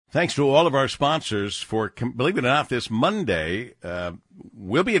Thanks to all of our sponsors for, believe it or not, this Monday,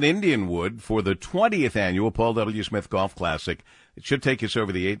 we'll be at Indianwood for the 20th annual Paul W. Smith Golf Classic. It should take us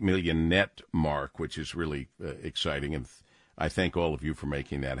over the 8 million net mark, which is really exciting, and I thank all of you for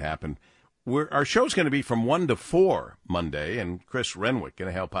making that happen. Our show's going to be from 1 to 4 Monday, and Chris Renwick going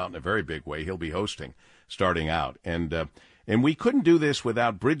to help out in a very big way. He'll be hosting starting out. And we couldn't do this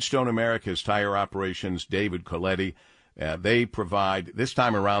without Bridgestone America's Tire Operations, David Coletti. They provide, this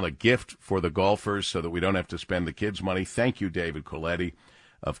time around, a gift for the golfers so that we don't have to spend the kids' money. Thank you, David Coletti.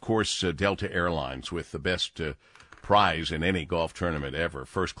 Of course, Delta Airlines with the best prize in any golf tournament ever.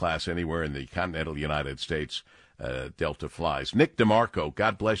 First class anywhere in the continental United States, Delta flies. Nick DeMarco,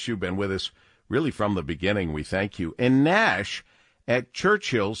 God bless you, been with us really from the beginning. We thank you. And Nash at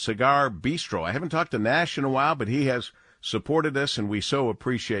Churchill Cigar Bistro. I haven't talked to Nash in a while, but he has supported us, and we so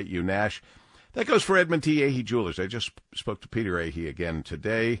appreciate you, Nash. That goes for Edmund T. Ahee Jewelers. I just spoke to Peter Ahee again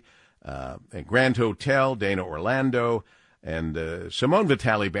today. And Grand Hotel, Dana Orlando, and Simone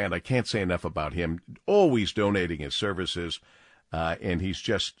Vitale Band. I can't say enough about him. Always donating his services, and he's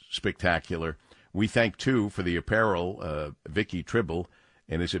just spectacular. We thank, too, for the apparel, Vicky Tribble,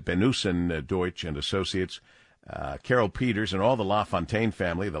 and is it Benusen Deutsch and Associates, Carol Peters, and all the LaFontaine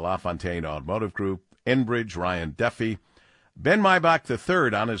family, the LaFontaine Automotive Group, Enbridge, Ryan Duffy, Ben Maybach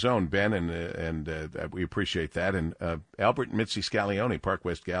III on his own, Ben, and we appreciate that, and Albert and Mitzi Scalione, Park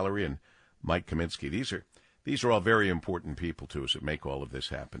West Gallery, and Mike Kaminsky. These are all very important people to us that make all of this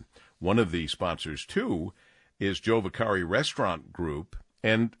happen. One of the sponsors, too, is Joe Vicari Restaurant Group,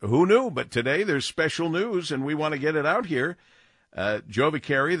 and who knew, but today there's special news, and we want to get it out here. Joe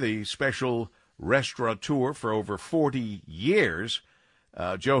Vicari, the special restaurateur for over 40 years.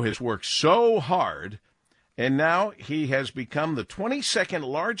 Joe has worked so hard, and now he has become the 22nd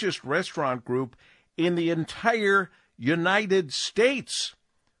largest restaurant group in the entire United States.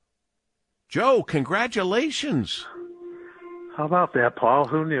 Joe, congratulations. How about that, Paul?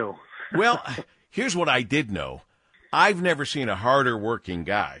 Who knew? Well, here's what I did know. I've never seen a harder working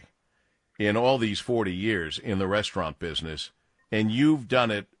guy in all these 40 years in the restaurant business, and you've done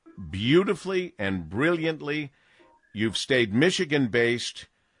it beautifully and brilliantly. You've stayed Michigan-based.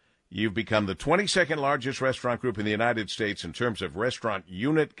 You've become the 22nd largest restaurant group in the United States in terms of restaurant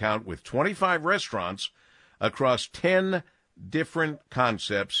unit count, with 25 restaurants across 10 different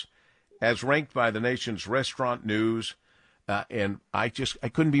concepts, as ranked by the nation's Restaurant News. And I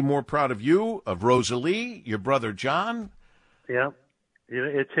couldn't be more proud of you, of Rosalie, your brother John. Yeah,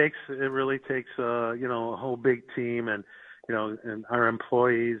 it really takes a whole big team, and and our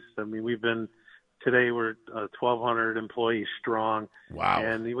employees. I mean, today we're 1,200 employees strong. Wow.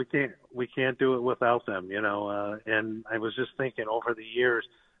 And we can't do it without them, and I was just thinking, over the years,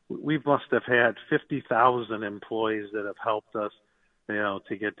 we must have had 50,000 employees that have helped us,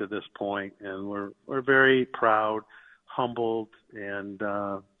 to get to this point. And we're very proud, humbled, and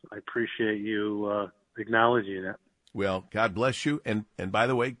I appreciate you acknowledging it. Well, God bless you. And by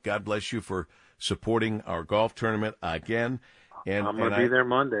the way, God bless you for supporting our golf tournament again. And I'm going to be there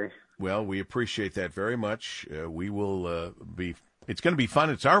Monday. Well, we appreciate that very much. We will it's going to be fun.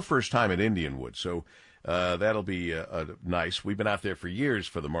 It's our first time at Indianwood, so that'll be nice. We've been out there for years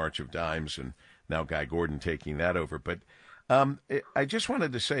for the March of Dimes, and now Guy Gordon taking that over. But I just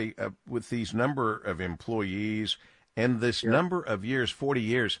wanted to say, with these number of employees and this number of years, 40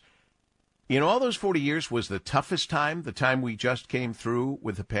 years, in all those 40 years, was the toughest time, the time we just came through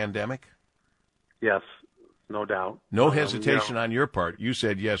with the pandemic? Yes. No doubt. No hesitation on your part. You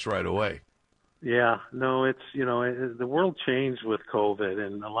said yes right away. Yeah. No, it's, the world changed with COVID,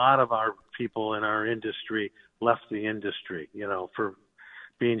 and a lot of our people in our industry left the industry, for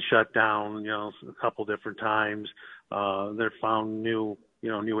being shut down, a couple different times. They found new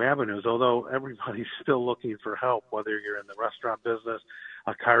avenues, although everybody's still looking for help, whether you're in the restaurant business,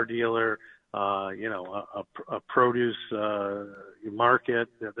 a car dealer, a produce market.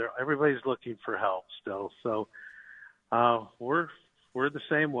 Everybody's looking for help still. So we're the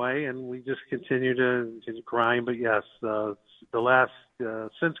same way, and we just continue to grind. But yes, the last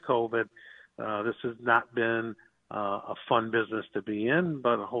since COVID, this has not been a fun business to be in.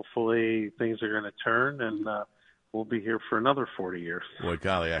 But hopefully things are going to turn, and we'll be here for another 40 years. Boy,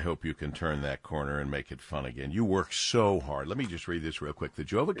 golly, I hope you can turn that corner and make it fun again. You work so hard. Let me just read this real quick. The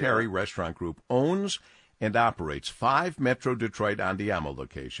Joe Vicari Restaurant Group owns and operates 5 Metro Detroit Andiamo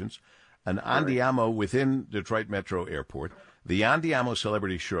locations, an Andiamo within Detroit Metro Airport, the Andiamo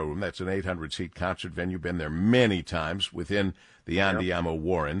Celebrity Showroom, that's an 800-seat concert venue, been there many times, within the Andiamo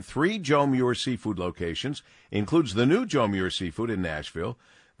Warren, 3 Joe Muir Seafood locations, includes the new Joe Muir Seafood in Nashville,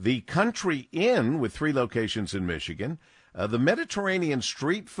 the Country Inn with 3 locations in Michigan, The Mediterranean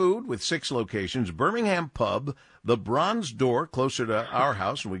Street Food with 6 locations, Birmingham Pub, the Bronze Door, closer to our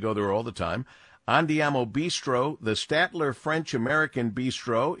house, and we go there all the time, Andiamo Bistro, the Statler French-American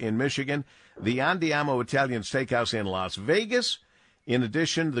Bistro in Michigan, the Andiamo Italian Steakhouse in Las Vegas. In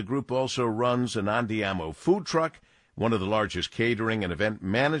addition, the group also runs an Andiamo food truck, one of the largest catering and event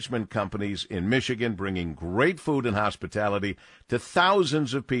management companies in Michigan, bringing great food and hospitality to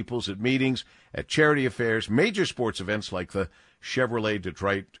thousands of people at meetings, at charity affairs, major sports events like the Chevrolet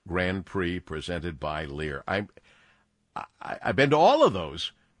Detroit Grand Prix presented by Lear. I've been to all of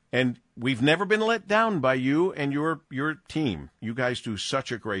those, and we've never been let down by you and your team. You guys do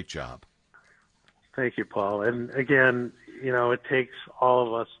such a great job. Thank you, Paul. And again, it takes all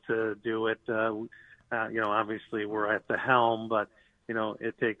of us to do it. Obviously we're at the helm, but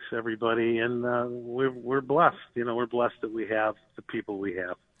it takes everybody, and we're blessed. We're blessed that we have the people we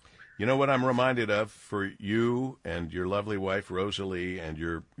have. You know what I'm reminded of for you and your lovely wife Rosalie and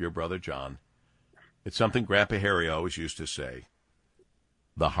your brother John? It's something Grandpa Harry always used to say.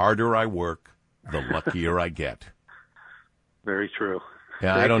 The harder I work, the luckier I get. Very true.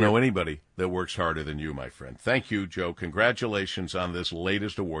 Yeah, I don't know anybody that works harder than you, my friend. Thank you, Joe. Congratulations on this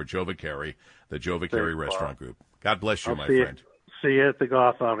latest award, Joe Vicari, the Joe Vicari Restaurant Group. God bless you, my friend. See you at the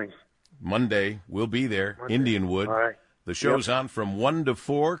golf outing. Monday, we'll be there, Indianwood. All right. The show's on from 1 to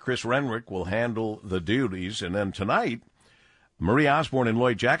 4. Chris Renwick will handle the duties. And then tonight, Marie Osborne and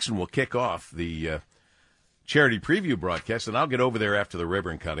Lloyd Jackson will kick off the charity preview broadcast, and I'll get over there after the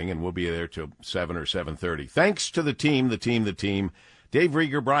ribbon cutting, and we'll be there till 7 or 7:30. Thanks to the team. Dave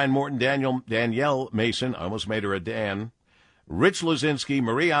Rieger, Brian Morton, Danielle Mason, I almost made her a Dan, Rich Lozinski,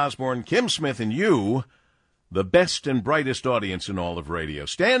 Marie Osborne, Kim Smith, and you, the best and brightest audience in all of radio.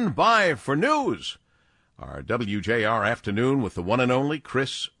 Stand by for news. Our WJR afternoon with the one and only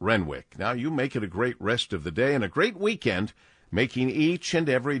Chris Renwick. Now you make it a great rest of the day and a great weekend, making each and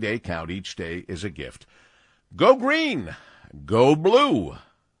every day count. Each day is a gift. Go green. Go blue.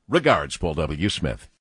 Regards, Paul W. Smith.